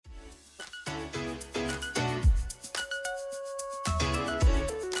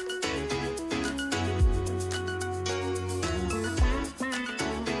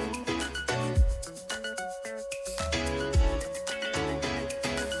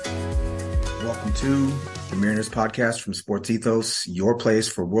welcome to the Mariners podcast from Sports Ethos, your place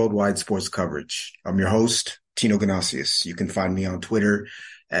for worldwide sports coverage. I'm your host, Tino Ganasius. You can find me on Twitter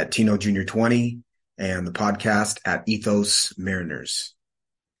at Tino Jr. 20 and the podcast at Ethos Mariners.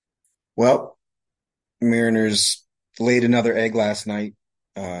 Well, Mariners laid another egg last night.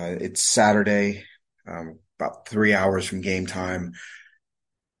 It's Saturday, about 3 hours from game time.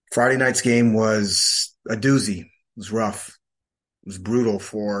 Friday night's game was a doozy. It was rough. It was brutal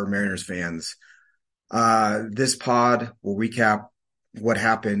for Mariners fans. This pod will recap what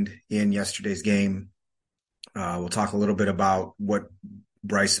happened in yesterday's game. We'll talk a little bit about what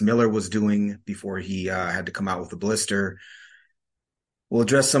Bryce Miller was doing before he had to come out with a blister. We'll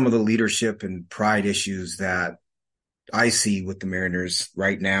address some of the leadership and pride issues that I see with the Mariners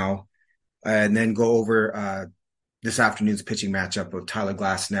right now, and then go over this afternoon's pitching matchup of Tyler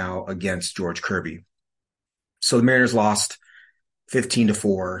Glasnow against George Kirby. So the Mariners lost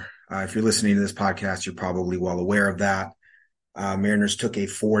 15-4. If you're listening to this podcast, you're probably well aware of that. Mariners took a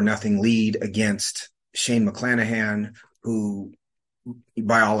 4-0 lead against Shane McClanahan, who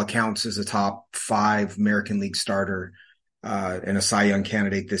by all accounts is a top 5 American League starter and a Cy Young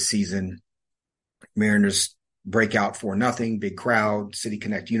candidate this season. Mariners break out 4-0, big crowd, City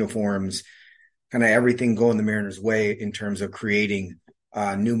Connect uniforms, kind of everything going the Mariners' way in terms of creating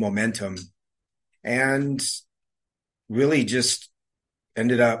new momentum. And really just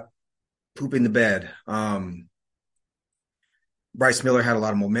ended up pooping the bed. Bryce Miller had a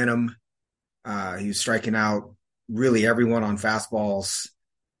lot of momentum. He was striking out really everyone on fastballs,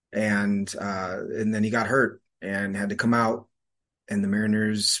 and then he got hurt and had to come out. And the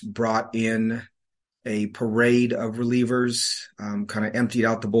Mariners brought in a parade of relievers, kind of emptied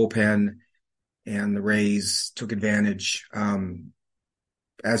out the bullpen, and the Rays took advantage.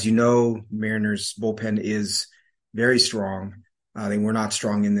 As you know, Mariners bullpen is very strong. They were not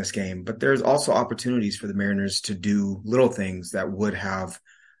strong in this game, but there's also opportunities for the Mariners to do little things that would have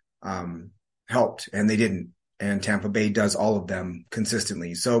helped, and they didn't. And Tampa Bay does all of them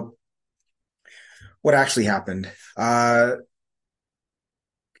consistently. So what actually happened?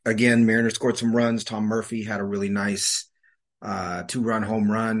 Again, Mariners scored some runs. Tom Murphy had a really nice 2-run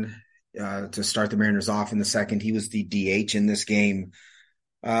home run to start the Mariners off in the second. He was the DH in this game.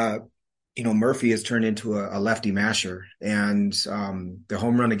 Murphy has turned into a lefty masher, and the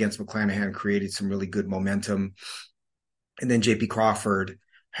home run against McClanahan created some really good momentum. And then J.P. Crawford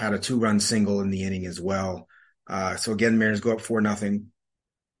had a 2-run single in the inning as well. So again, Mariners go up 4-0.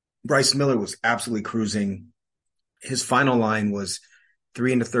 Bryce Miller was absolutely cruising. His final line was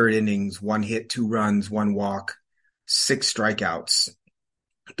 3 1/3 innings, 1 hit, 2 runs, 1 walk, 6 strikeouts.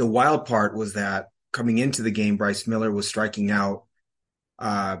 The wild part was that coming into the game, Bryce Miller was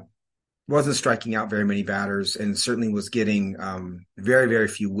wasn't striking out very many batters, and certainly was getting very, very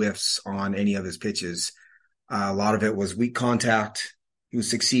few whiffs on any of his pitches. A lot of it was weak contact. He was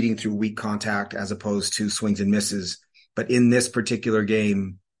succeeding through weak contact as opposed to swings and misses. But in this particular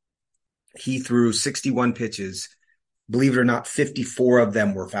game, he threw 61 pitches. Believe it or not, 54 of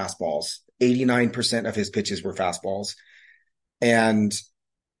them were fastballs. 89% of his pitches were fastballs. And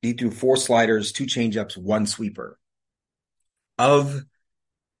he threw 4 sliders, 2 changeups, 1 sweeper. Of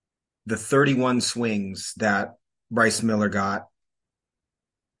the 31 swings that Bryce Miller got,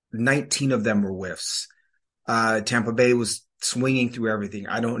 19 of them were whiffs. Tampa Bay was swinging through everything.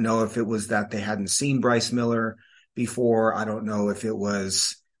 I don't know if it was that they hadn't seen Bryce Miller before. I don't know if it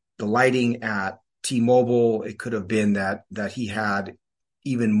was the lighting at T-Mobile. It could have been that he had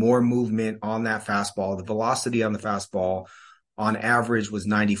even more movement on that fastball. The velocity on the fastball on average was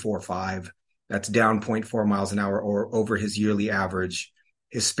 94.5. That's down 0.4 miles an hour or over his yearly average.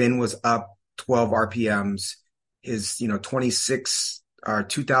 His spin was up 12 RPMs. His, 26 or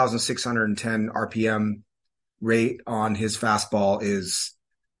 2,610 RPM rate on his fastball is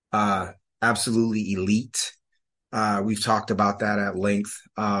absolutely elite. We've talked about that at length.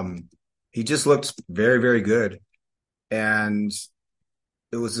 He just looked very, very good. And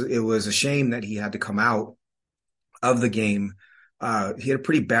it was a shame that he had to come out of the game. He had a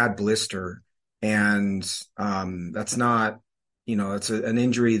pretty bad blister, and that's not, it's an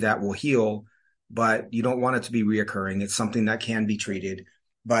injury that will heal, but you don't want it to be reoccurring. It's something that can be treated.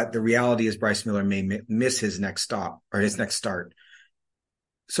 But the reality is Bryce Miller may miss his next stop or his next start.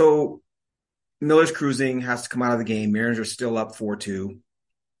 So Miller's cruising, has to come out of the game. Mariners are still up 4-2.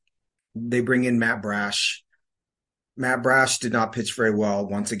 They bring in Matt Brash. Matt Brash did not pitch very well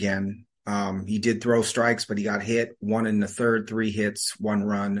once again. He did throw strikes, but he got hit. 1 1/3, 3 hits, 1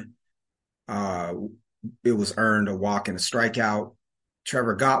 run. It was earned, a walk and a strikeout.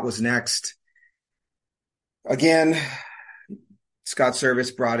 Trevor Gott was next. Again, Scott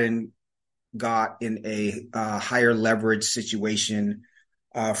Service brought in got in a higher leverage situation.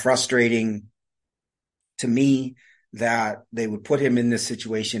 Frustrating to me that they would put him in this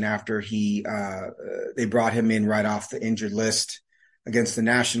situation after they brought him in right off the injured list against the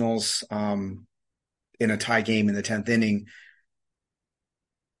Nationals in a tie game in the 10th inning.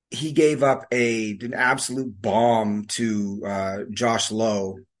 He gave up an absolute bomb to Josh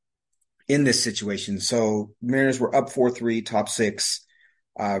Lowe in this situation. So Mariners were up 4-3, top six.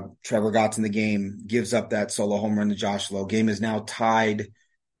 Trevor Gott's in the game, gives up that solo home run to Josh Lowe. Game is now tied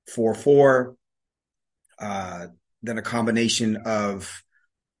 4-4. Then a combination of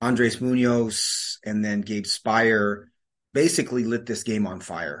Andres Munoz and then Gabe Spire basically lit this game on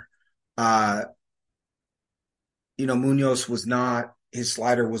fire. Munoz his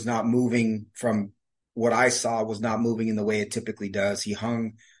slider was not moving from what I saw, was not moving in the way it typically does. He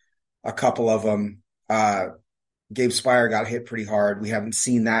hung a couple of them. Gabe Spire got hit pretty hard. We haven't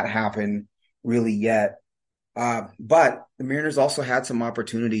seen that happen really yet. But the Mariners also had some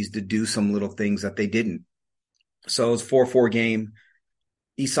opportunities to do some little things that they didn't. So it was 4-4 game.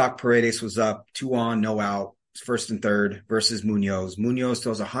 Isaac Paredes was up 2 on, no out, first and third versus Munoz. Munoz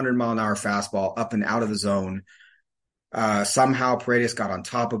throws a 100-mile-an-hour fastball up and out of the zone. Somehow Paredes got on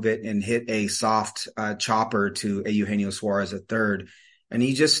top of it and hit a soft chopper to Eugenio Suarez at third, and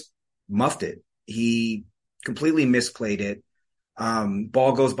he just muffed it. He completely misplayed it.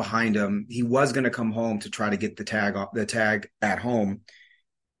 Ball goes behind him. He was going to come home to try to get the tag at home,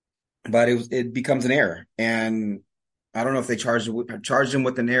 but it becomes an error. And I don't know if they charged him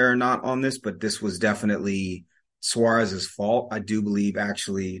with an error or not on this, but this was definitely Suarez's fault. I do believe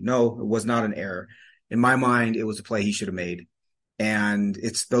no, it was not an error. In my mind, it was a play he should have made. And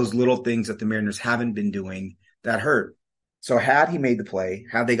it's those little things that the Mariners haven't been doing that hurt. So had he made the play,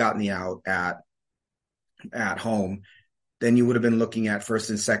 had they gotten the out at home, then you would have been looking at first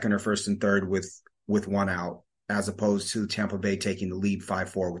and second or first and third with 1 out, as opposed to Tampa Bay taking the lead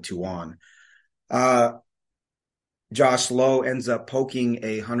 5-4 with 2 on. Josh Lowe ends up poking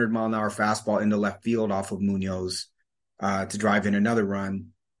a 100-mile-an-hour fastball into left field off of Munoz to drive in another run.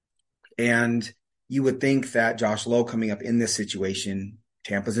 And you would think that Josh Lowe coming up in this situation,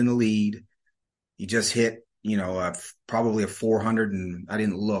 Tampa's in the lead. He just hit, probably a 400, and I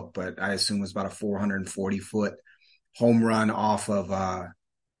didn't look, but I assume it was about a 440-foot home run off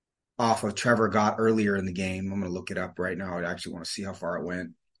of Trevor Gott earlier in the game. I'm going to look it up right now. I actually want to see how far it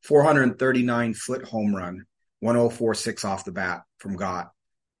went. 439-foot home run, 104.6 off the bat from Gott.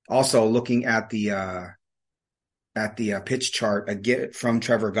 Also, looking at the pitch chart again from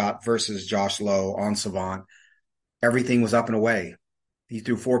Trevor Gott versus Josh Lowe on Savant, everything was up and away. He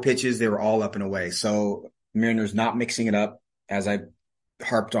threw 4 pitches. They were all up and away. So Mariners not mixing it up, as I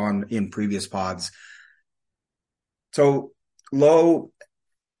harped on in previous pods. So Lowe,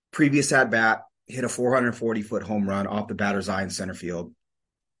 previous at bat, hit a 440-foot home run off the batter's eye in center field.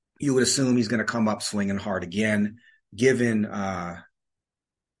 You would assume he's going to come up swinging hard again, given that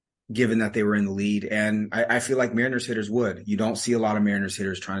they were in the lead. And I feel like Mariners hitters would. You don't see a lot of Mariners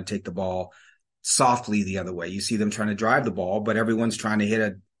hitters trying to take the ball softly the other way. You see them trying to drive the ball, but everyone's trying to hit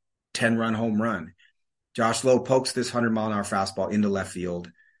a 10-run home run. Josh Lowe pokes this 100-mile-an-hour fastball into left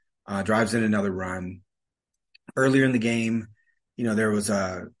field, drives in another run. Earlier in the game, there was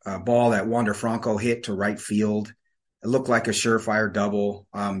a ball that Wander Franco hit to right field. It looked like a surefire double.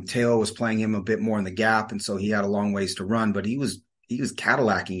 Teo was playing him a bit more in the gap, and so he had a long ways to run, but he was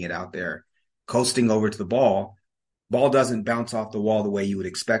Cadillacing it out there, coasting over to the ball. Ball doesn't bounce off the wall the way you would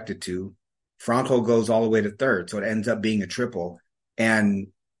expect it to. Franco goes all the way to third, so it ends up being a triple. And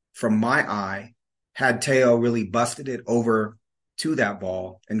from my eye, had Teo really busted it over to that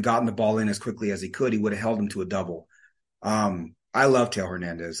ball and gotten the ball in as quickly as he could, he would have held him to a double. I love Teo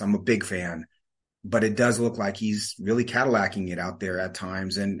Hernandez. I'm a big fan, but it does look like he's really Cadillacing it out there at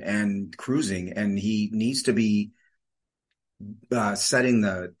times and cruising, and he needs to be setting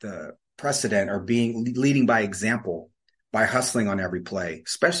the precedent or leading by example by hustling on every play,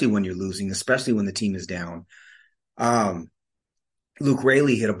 especially when you're losing, especially when the team is down. Luke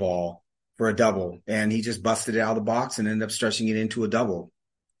Raley hit a ball for a double, and he just busted it out of the box and ended up stretching it into a double.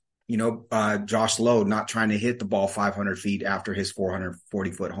 Josh Lowe not trying to hit the ball 500 feet after his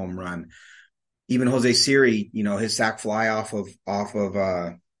 440-foot home run. Even Jose Siri, his sac fly off of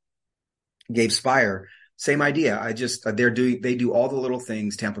Gabe Spire, same idea. They do all the little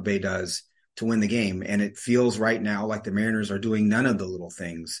things Tampa Bay does to win the game, and it feels right now like the Mariners are doing none of the little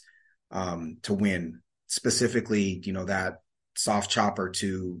things to win. Specifically, that soft chopper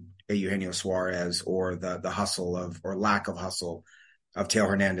to Eugenio Suarez, or the hustle or lack of hustle of Teo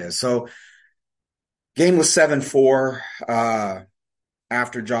Hernandez. So game was 7-4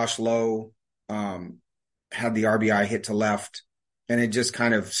 after Josh Lowe um, had the RBI hit to left, and it just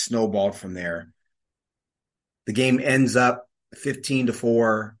kind of snowballed from there. The game ends up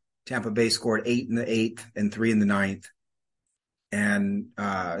 15-4. Tampa Bay scored 8 in the eighth and 3 in the ninth. And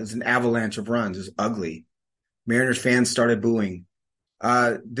it was an avalanche of runs. It was ugly. Mariners fans started booing.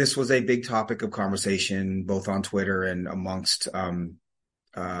 This was a big topic of conversation, both on Twitter and amongst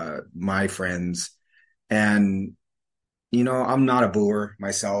my friends. And, I'm not a booer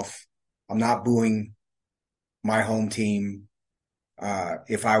myself. I'm not booing my home team.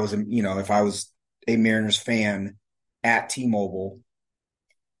 If I was a Mariners fan at T-Mobile,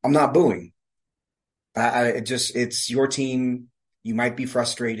 I'm not booing. It's your team. You might be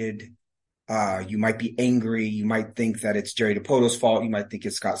frustrated. You might be angry. You might think that it's Jerry DiPoto's fault. You might think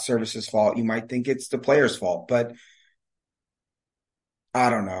it's Scott Service's fault. You might think it's the player's fault. But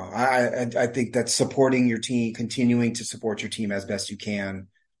I don't know. I think that supporting your team, continuing to support your team as best you can,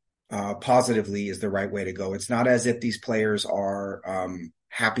 positively is the right way to go. It's not as if these players are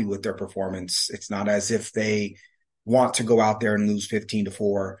happy with their performance. It's not as if they want to go out there and lose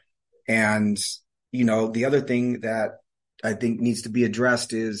 15-4. And, the other thing that I think needs to be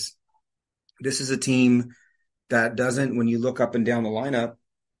addressed is this is a team that doesn't, when you look up and down the lineup,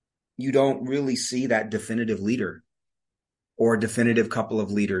 you don't really see that definitive leader or definitive couple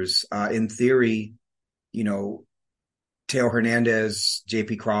of leaders. In theory, Teo Hernandez,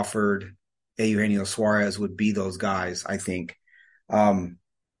 JP Crawford, Eugenio Suarez would be those guys, I think.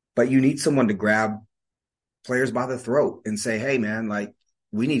 But you need someone to grab players by the throat and say, hey, man, like,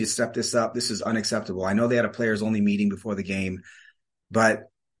 we need to step this up. This is unacceptable. I know they had a players only meeting before the game, but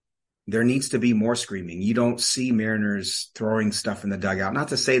there needs to be more screaming. You don't see Mariners throwing stuff in the dugout. Not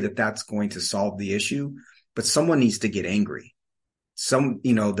to say that that's going to solve the issue, but someone needs to get angry.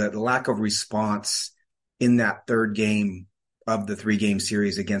 The lack of response in that third game of the 3-game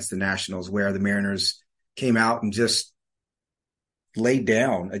series against the Nationals, where the Mariners came out and just laid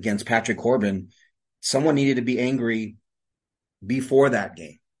down against Patrick Corbin. Someone needed to be angry before that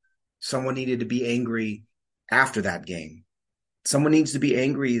game. Someone needed to be angry after that game. Someone needs to be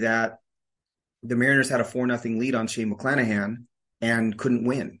angry that the Mariners had a 4-0 lead on Shane McClanahan and couldn't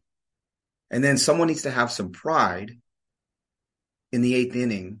win. And then someone needs to have some pride in the 8th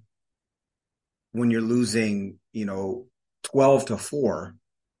inning when you're losing, 12-4,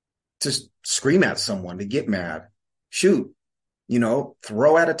 to scream at someone, to get mad, shoot,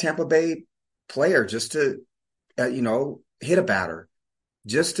 throw at a Tampa Bay player just to, hit a batter,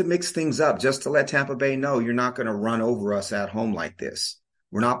 just to mix things up, just to let Tampa Bay know you're not going to run over us at home like this.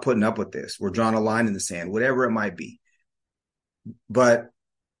 We're not putting up with this. We're drawing a line in the sand, whatever it might be. But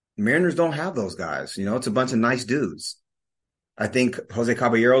Mariners don't have those guys. It's a bunch of nice dudes. I think Jose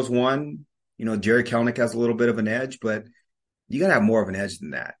Caballero's one. Jerry Kelnick has a little bit of an edge, but you got to have more of an edge than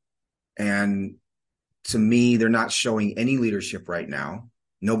that. And to me, they're not showing any leadership right now.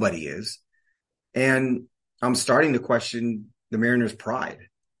 Nobody is. And I'm starting to question the Mariners' pride.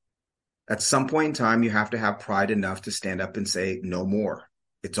 At some point in time, you have to have pride enough to stand up and say, no more.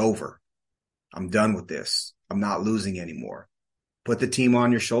 It's over. I'm done with this. I'm not losing anymore. Put the team on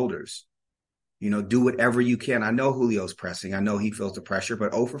your shoulders. Do whatever you can. I know Julio's pressing. I know he feels the pressure,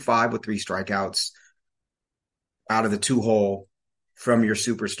 but 0 for 5 with 3 strikeouts out of the 2-hole from your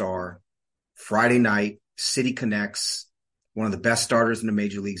superstar. Friday night, City connects, one of the best starters in the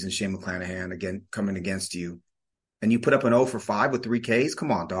major leagues in Shane McClanahan, again, coming against you. And you put up an 0 for 5 with 3 Ks?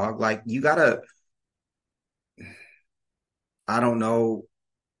 Come on, dog. Like, you got to – I don't know.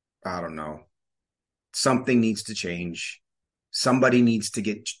 Something needs to change. Somebody needs to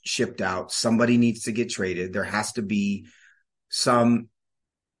get shipped out. Somebody needs to get traded. There has to be some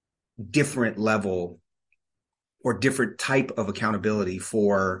different level or different type of accountability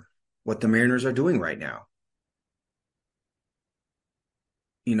for what the Mariners are doing right now.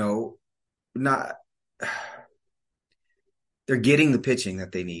 They're getting the pitching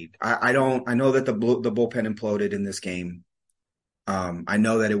that they need. I know that the bullpen imploded in this game. I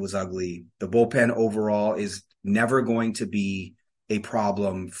know that it was ugly. The bullpen overall is never going to be a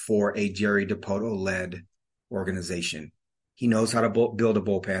problem for a Jerry DiPoto-led organization. He knows how to build a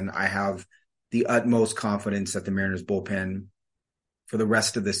bullpen. I have the utmost confidence that the Mariners bullpen for the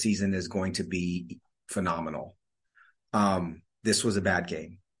rest of the season is going to be phenomenal. This was a bad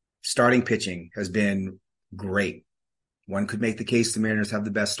game. Starting pitching has been great. One could make the case the Mariners have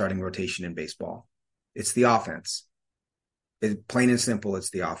the best starting rotation in baseball. It's the offense. Plain and simple, it's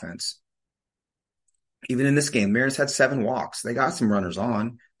the offense. Even in this game, Mariners had 7 walks. They got some runners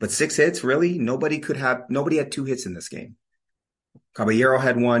on, but 6 hits, really? Nobody had 2 hits in this game. Caballero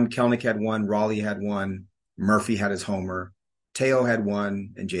had 1, Kelnick had 1, Raleigh had 1, Murphy had his homer, Teo had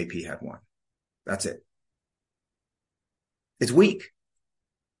 1, and JP had 1. That's it. It's weak.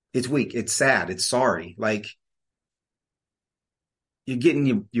 It's weak. It's sad. It's sorry. Like you're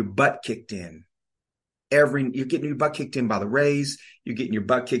getting your butt kicked in. You're getting your butt kicked in by the Rays. You're getting your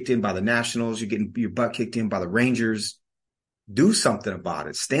butt kicked in by the Nationals. You're getting your butt kicked in by the Rangers. Do something about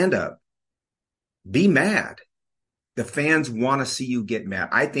it. Stand up. Be mad. The fans want to see you get mad.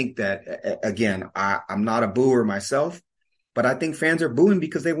 I think that, again, I'm not a booer myself, but I think fans are booing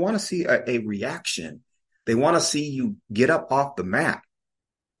because they want to see a reaction. They want to see you get up off the mat.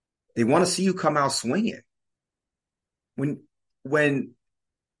 They want to see you come out swinging. When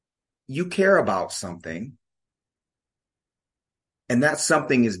you care about something and that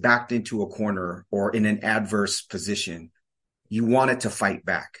something is backed into a corner or in an adverse position, you want it to fight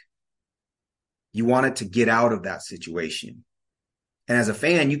back. You want it to get out of that situation. And as a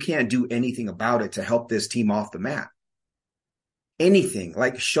fan, you can't do anything about it to help this team off the mat. Anything,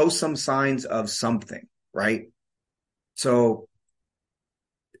 like show some signs of something, right? So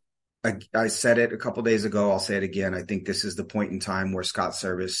I said it a couple days ago. I'll say it again. I think this is the point in time where Scott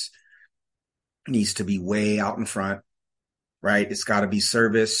Service needs to be way out in front, right? It's got to be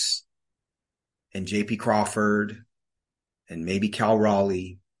Service and JP Crawford and maybe Cal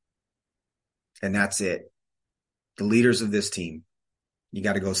Raleigh. And that's it. The leaders of this team. You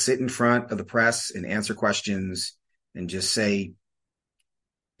got to go sit in front of the press and answer questions and just say,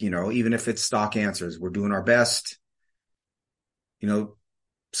 even if it's stock answers, we're doing our best.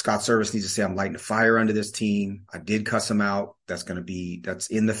 Scott Service needs to say, I'm lighting a fire under this team. I did cuss him out. That's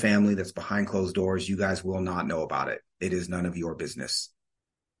in the family. That's behind closed doors. You guys will not know about it. It is none of your business.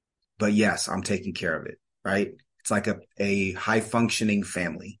 But yes, I'm taking care of it, right? It's like a high functioning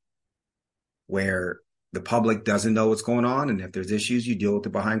family where the public doesn't know what's going on. And if there's issues, you deal with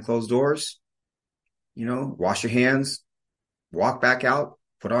it behind closed doors, wash your hands, walk back out,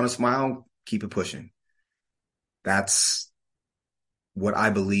 put on a smile, keep it pushing. That's what I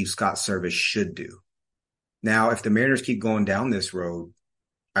believe Scott Service should do. Now, if the Mariners keep going down this road,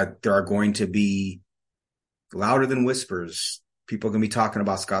 there are going to be louder than whispers. People are going to be talking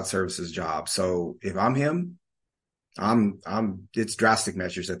about Scott Service's job. So if I'm him, it's drastic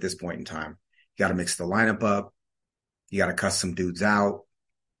measures at this point in time. You got to mix the lineup up. You got to cuss some dudes out.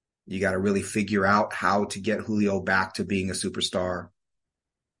 You got to really figure out how to get Julio back to being a superstar.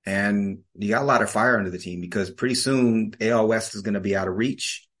 And you got a lot of fire under the team because pretty soon AL West is going to be out of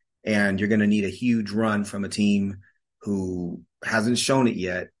reach and you're going to need a huge run from a team who hasn't shown it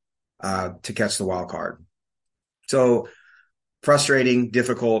yet to catch the wild card. So frustrating,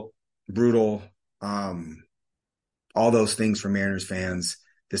 difficult, brutal, all those things for Mariners fans.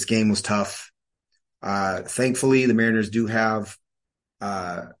 This game was tough. Thankfully, the Mariners do have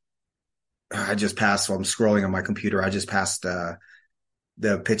I just passed, so I'm scrolling on my computer. I just passed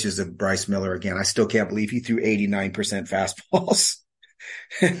the pitches of Bryce Miller again. I still can't believe he threw 89% fastballs.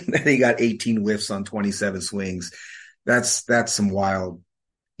 And then he got 18 whiffs on 27 swings. That's some wild,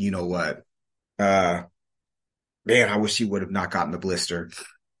 what. Man, I wish he would have not gotten the blister.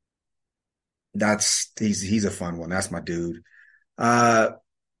 He's a fun one. That's my dude. All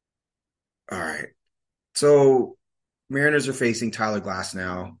right. So Mariners are facing Tyler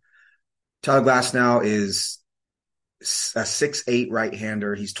Glasnow. Tyler Glasnow is a 6'8"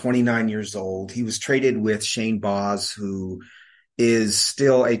 right-hander. He's 29 years old. He was traded with Shane Baz, who is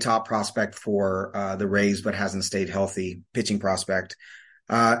still a top prospect for the Rays, but hasn't stayed healthy, pitching prospect.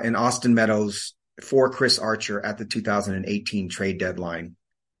 And Austin Meadows for Chris Archer at the 2018 trade deadline.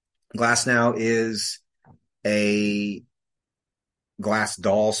 Glasnow is a glass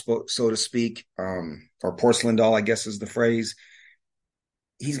doll, so to speak, or porcelain doll, I guess is the phrase.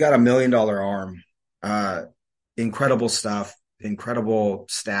 He's got $1 million arm. Incredible stuff, incredible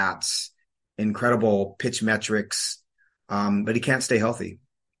stats, incredible pitch metrics, but he can't stay healthy.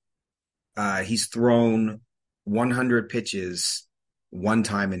 He's thrown 100 pitches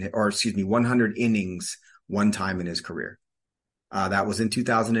 100 innings one time in his career. That was in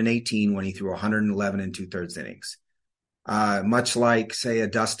 2018 when he threw 111 and 2/3 innings. Much like, say, a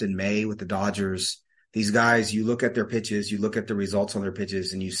Dustin May with the Dodgers, these guys, you look at their pitches, you look at the results on their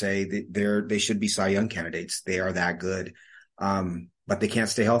pitches, and you say that they should be Cy Young candidates. They are that good, but they can't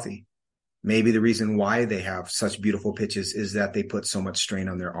stay healthy. Maybe the reason why they have such beautiful pitches is that they put so much strain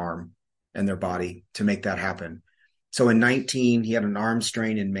on their arm and their body to make that happen. So in 19, he had an arm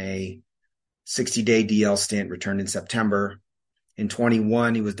strain in May, 60-day DL stint, returned in September. In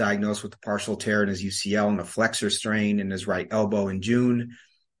 21, he was diagnosed with a partial tear in his UCL and a flexor strain in his right elbow in June.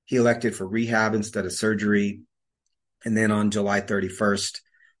 He elected for rehab instead of surgery. And then on July 31st,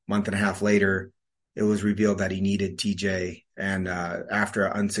 month and a half later, it was revealed that he needed TJ, and after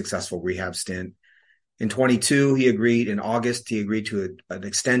an unsuccessful rehab stint. In 22, he agreed. In August, he agreed to an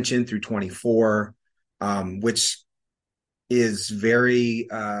extension through 24, which is very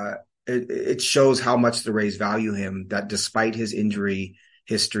it shows how much the Rays value him, that despite his injury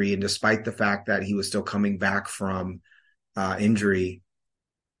history and despite the fact that he was still coming back from injury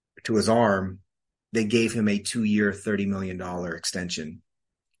to his arm, they gave him a 2-year, $30 million extension.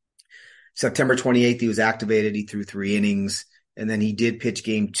 September 28th, he was activated. He threw 3 innings, and then he did pitch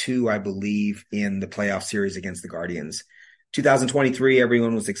game 2, I believe, in the playoff series against the Guardians. 2023,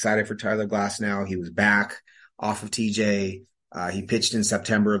 everyone was excited for Tyler Glasnow. He was back off of TJ. He pitched in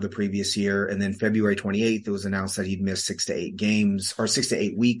September of the previous year, and then February 28th, it was announced that he'd missed 6 to 8 games, or 6 to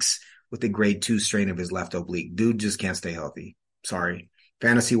 8 weeks with a grade 2 strain of his left oblique. Dude just can't stay healthy. Sorry.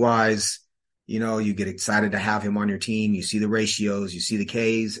 Fantasy-wise, you get excited to have him on your team. You see the ratios, you see the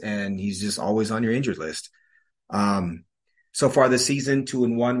Ks, and he's just always on your injured list. So far this season,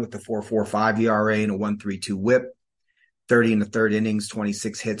 2-1 with the 4.45 ERA and a 1.32 WHIP. 30 in the third innings,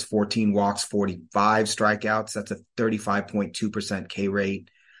 26 hits, 14 walks, 45 strikeouts. That's a 35.2% K rate,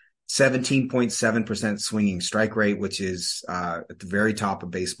 17.7% swinging strike rate, which is at the very top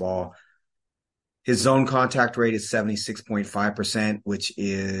of baseball. His zone contact rate is 76.5%, which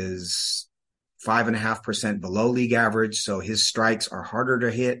is 5.5% below league average. So his strikes are harder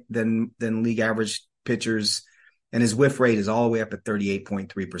to hit than league average pitchers. And his whiff rate is all the way up at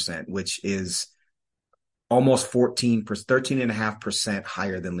 38.3%, which is almost 13.5%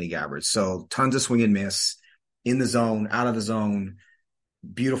 higher than league average. So tons of swing and miss in the zone, out of the zone.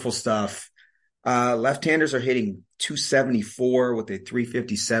 Beautiful stuff. Left-handers are hitting 274 with a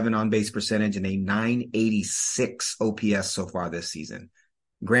 357 on-base percentage and a 986 OPS so far this season.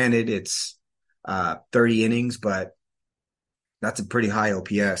 Granted, it's 30 innings, but that's a pretty high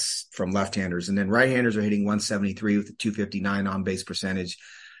OPS from left-handers. And then right-handers are hitting 173 with a 259 on-base percentage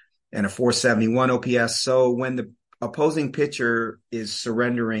and a 471 OPS. So when the opposing pitcher is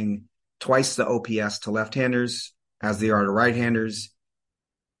surrendering twice the OPS to left-handers as they are to right-handers,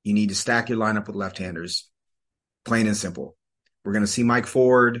 you need to stack your lineup with left-handers. Plain and simple. We're going to see Mike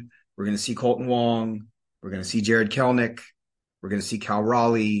Ford. We're going to see Colton Wong. We're going to see Jared Kelenic. We're going to see Cal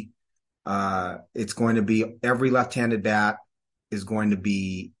Raleigh. It's going to be every left-handed bat is going to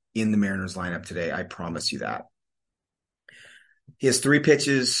be in the Mariners lineup today. I promise you that. He has 3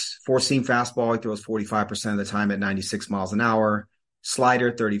 pitches, 4-seam fastball. He throws 45% of the time at 96 miles an hour.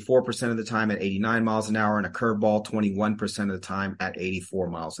 Slider, 34% of the time at 89 miles an hour. And a curveball, 21% of the time at 84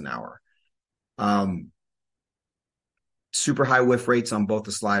 miles an hour. Super high whiff rates on both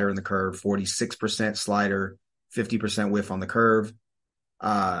the slider and the curve. 46% slider, 50% whiff on the curve.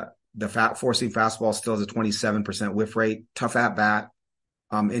 The 4-seam fastball still has a 27% whiff rate. Tough at bat.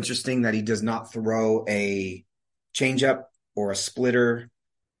 Interesting that he does not throw a changeup or a splitter.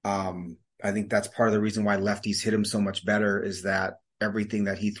 I think that's part of the reason why lefties hit him so much better, is that everything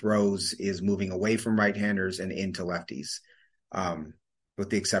that he throws is moving away from right-handers and into lefties, with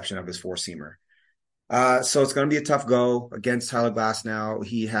the exception of his 4-seamer. So it's going to be a tough go against Tyler Glasnow.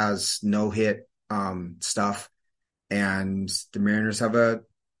 He has no-hit stuff, and the Mariners have a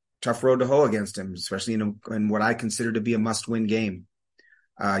tough road to hoe against him, especially in what I consider to be a must-win game.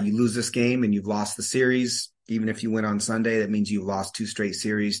 You lose this game and you've lost the series. Even if you win on Sunday, that means you've lost 2 straight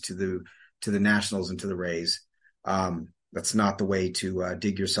series to the Nationals and to the Rays. That's not the way to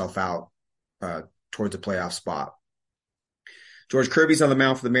dig yourself out towards a playoff spot. George Kirby's on the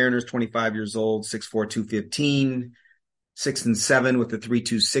mound for the Mariners, 25 years old, 6'4", 215, 6-7 with a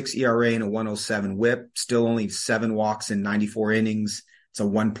 3.26 ERA and a 107 WHIP. Still only 7 walks in 94 innings. It's a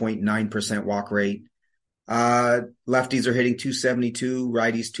 1.9% walk rate. Lefties are hitting 272,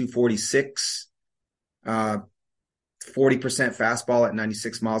 righties 246. 40% fastball at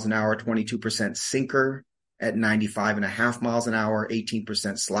 96 miles an hour, 22% sinker at 95.5 miles an hour,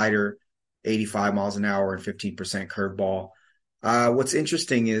 18% slider, 85 miles an hour, and 15% curveball. What's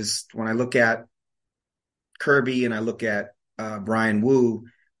interesting is when I look at Kirby and I look at Brian Wu,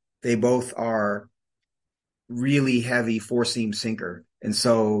 they both are really heavy 4-seam sinker. And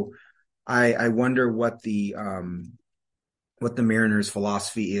so I wonder what the Mariners'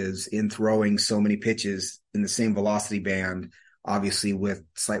 philosophy is in throwing so many pitches in the same velocity band, obviously with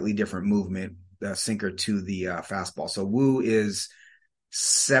slightly different movement, the sinker to the fastball. So Wu is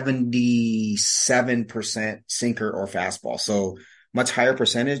 77% sinker or fastball. So much higher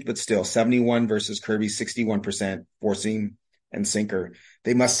percentage, but still 71 versus Kirby's 61% 4-seam and sinker.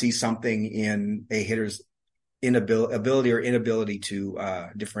 They must see something in a hitter's ability to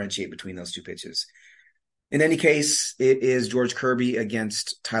differentiate between those two pitches. In any case, it is George Kirby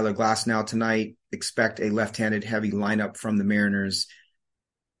against Tyler Glasnow tonight. Expect a left-handed heavy lineup from the Mariners.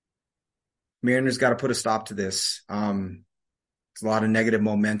 Mariners got to put a stop to this. It's a lot of negative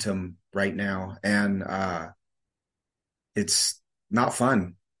momentum right now, and it's not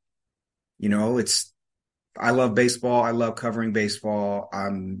fun. I love baseball. I love covering baseball.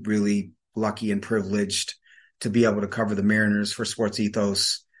 I'm really lucky and privileged to be able to cover the Mariners for Sports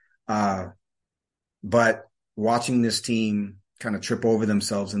Ethos. But watching this team kind of trip over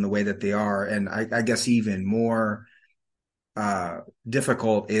themselves in the way that they are, and I guess even more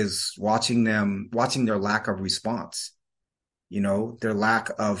difficult is watching their lack of response, their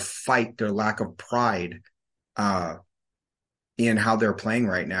lack of fight, their lack of pride in how they're playing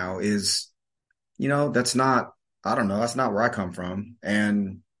right now is, that's not where I come from.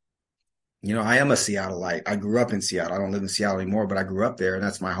 And, I am a Seattleite. I grew up in Seattle. I don't live in Seattle anymore, but I grew up there and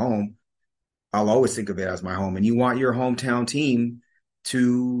that's my home. I'll always think of it as my home. And you want your hometown team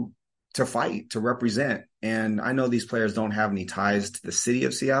to fight, to represent. And I know these players don't have any ties to the city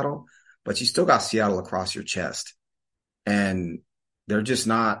of Seattle, but you still got Seattle across your chest. And they're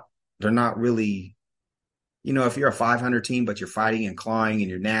not really, if you're a 500 team, but you're fighting and clawing and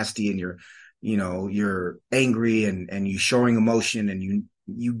you're nasty and you're angry and you're showing emotion and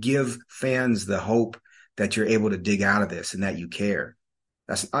you give fans the hope that you're able to dig out of this and that you care.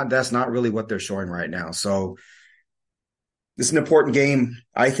 That's not really what they're showing right now. So this is an important game,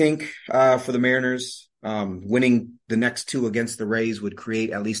 I think, for the Mariners. Winning the next two against the Rays would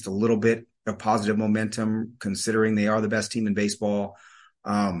create at least a little bit of positive momentum, considering they are the best team in baseball.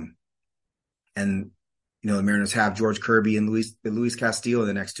 And the Mariners have George Kirby and Luis Castillo in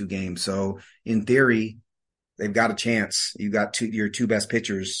the next two games. So in theory, they've got a chance. You got your two best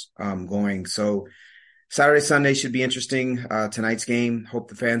pitchers going. So Saturday, Sunday should be interesting. Tonight's game, hope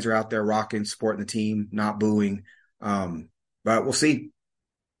the fans are out there rocking, supporting the team, not booing. But we'll see.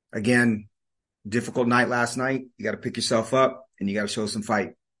 Again, difficult night last night. You got to pick yourself up and you got to show some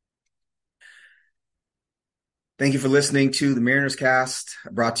fight. Thank you for listening to the Mariners Cast,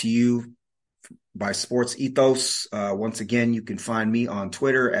 brought to you by Sports Ethos. Once again, you can find me on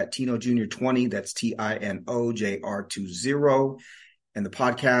Twitter at Tino Jr. 20. That's TINOJR20. And the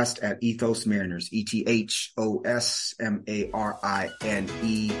podcast at Ethos Mariners,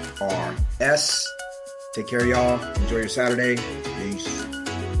 ETHOSMARINERS. Take care, y'all. Enjoy your Saturday. Peace.